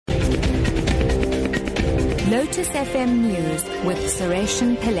Lotus FM News with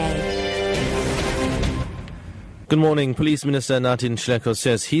Sureshan Pillay. Good morning. Police Minister Nathi Nhleko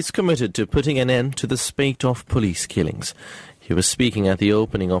says he's committed to putting an end to the spate of police killings. He was speaking at the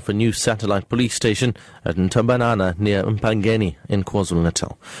opening of a new satellite police station at Ntambanana near Mpangeni in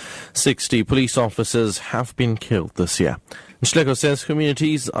KwaZulu-Natal. 60 police officers have been killed this year. Nhleko says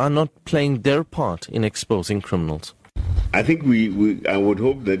communities are not playing their part in exposing criminals. I think I would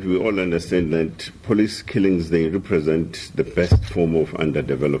hope that we all understand that police killings, they represent the best form of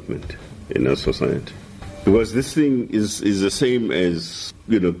underdevelopment in our society. Because this thing is the same as,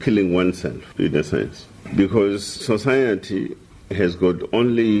 killing oneself, in a sense. Because society has got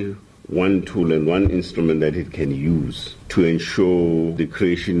only one tool and one instrument that it can use to ensure the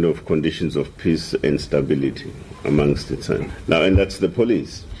creation of conditions of peace and stability amongst itself. Now, and that's the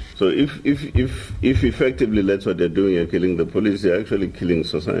police. So if effectively that's what they're doing, you're killing the police, you're actually killing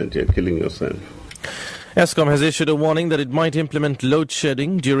society, you're killing yourself. Eskom has issued a warning that it might implement load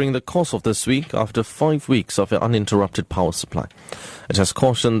shedding during the course of this week after 5 weeks of an uninterrupted power supply. It has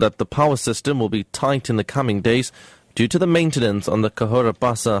cautioned that the power system will be tight in the coming days due to the maintenance on the Cahora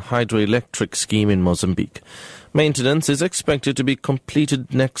Bassa hydroelectric scheme in Mozambique. Maintenance is expected to be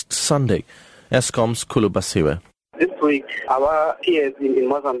completed next Sunday. Eskom's Khulu Basiwe. This week, our peers in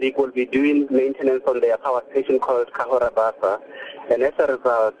Mozambique will be doing maintenance on their power station called Cahora Bassa. And as a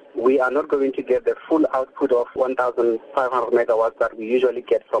result, we are not going to get the full output of 1,500 megawatts that we usually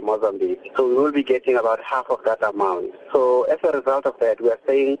get from Mozambique. So we will be getting about half of that amount. So as a result of that, we are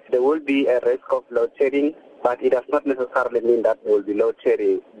saying there will be a risk of load shedding, but it does not necessarily mean that there will be load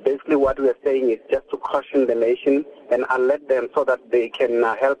shedding. Basically what we are saying is just to caution the nation and alert them so that they can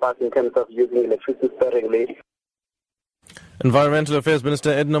help us in terms of using electricity sparingly. Environmental Affairs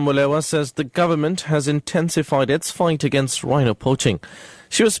Minister Edna Molewa says the government has intensified its fight against rhino poaching.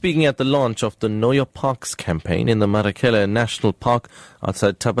 She was speaking at the launch of the Know Your Parks campaign in the Marakele National Park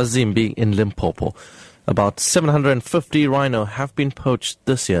outside Tabazimbi in Limpopo. About 750 rhino have been poached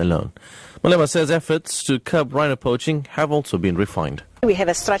this year alone. Molewa says efforts to curb rhino poaching have also been refined. We have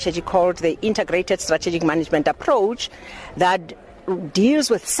a strategy called the Integrated Strategic Management Approach that deals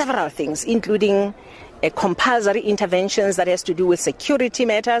with several things, including compulsory interventions that has to do with security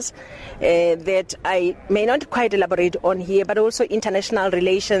matters that I may not quite elaborate on here, but also international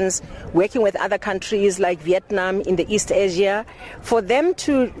relations, working with other countries like Vietnam in the East Asia, for them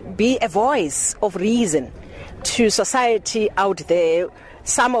to be a voice of reason to society out there,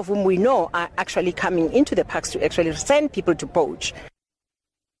 some of whom we know are actually coming into the parks to actually send people to poach.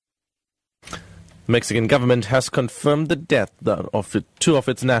 The Mexican government has confirmed the death of two of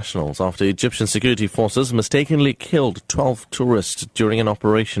its nationals after Egyptian security forces mistakenly killed 12 tourists during an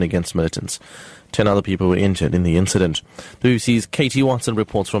operation against militants. 10 other people were injured in the incident. The BBC's Katie Watson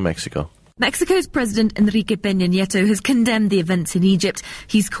reports from Mexico. Mexico's President Enrique Peña Nieto has condemned the events in Egypt.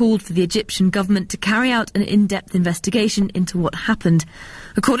 He's called for the Egyptian government to carry out an in-depth investigation into what happened.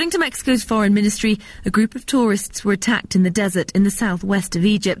 According to Mexico's foreign ministry, a group of tourists were attacked in the desert in the southwest of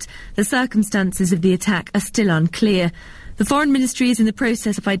Egypt. The circumstances of the attack are still unclear. The foreign ministry is in the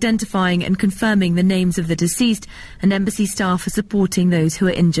process of identifying and confirming the names of the deceased, and embassy staff are supporting those who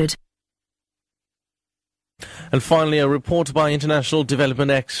are injured. And finally, a report by international development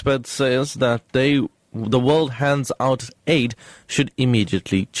experts says that the world hands out aid should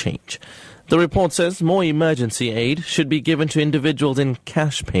immediately change. The report says more emergency aid should be given to individuals in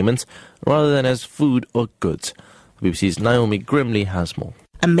cash payments rather than as food or goods. BBC's Naomi Grimley has more.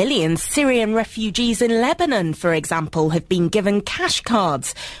 1 million Syrian refugees in Lebanon, for example, have been given cash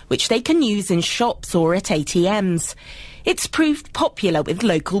cards, which they can use in shops or at ATMs. It's proved popular with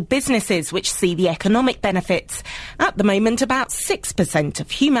local businesses, which see the economic benefits. At the moment, about 6% of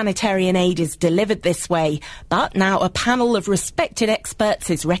humanitarian aid is delivered this way, but now a panel of respected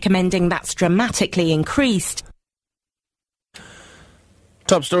experts is recommending that's dramatically increased.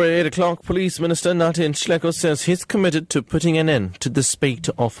 Top story at 8 o'clock. Police Minister Nathi Nhleko says he's committed to putting an end to the spate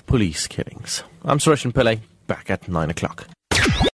of police killings. I'm Sureshan Pillay, back at 9 o'clock.